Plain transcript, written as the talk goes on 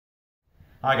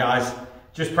Hi guys,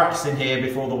 just practicing here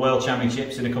before the World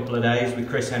Championships in a couple of days with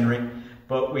Chris Henry,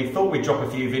 but we thought we'd drop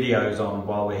a few videos on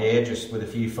while we're here, just with a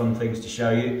few fun things to show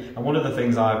you. And one of the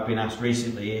things I've been asked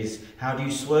recently is, how do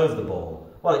you swerve the ball?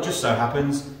 Well, it just so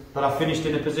happens that I finished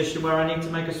in a position where I need to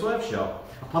make a swerve shot.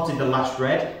 I potted the last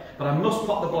red, but I must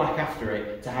pot the black after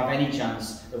it to have any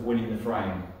chance of winning the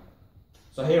frame.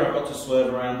 So here I've got to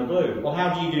swerve around the blue. Well,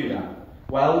 how do you do that?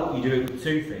 Well, you do it with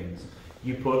two things.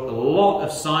 You put a lot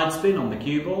of side spin on the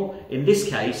cue ball. In this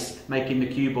case, making the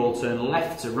cue ball turn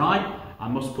left to right, I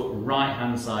must put right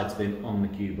hand side spin on the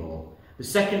cue ball. The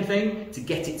second thing, to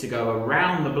get it to go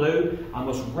around the blue, I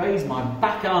must raise my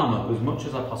back arm up as much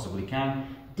as I possibly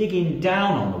can, digging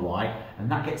down on the white,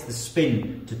 and that gets the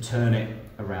spin to turn it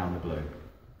around the blue.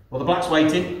 Well, the black's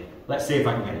waiting. Let's see if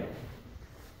I can get it.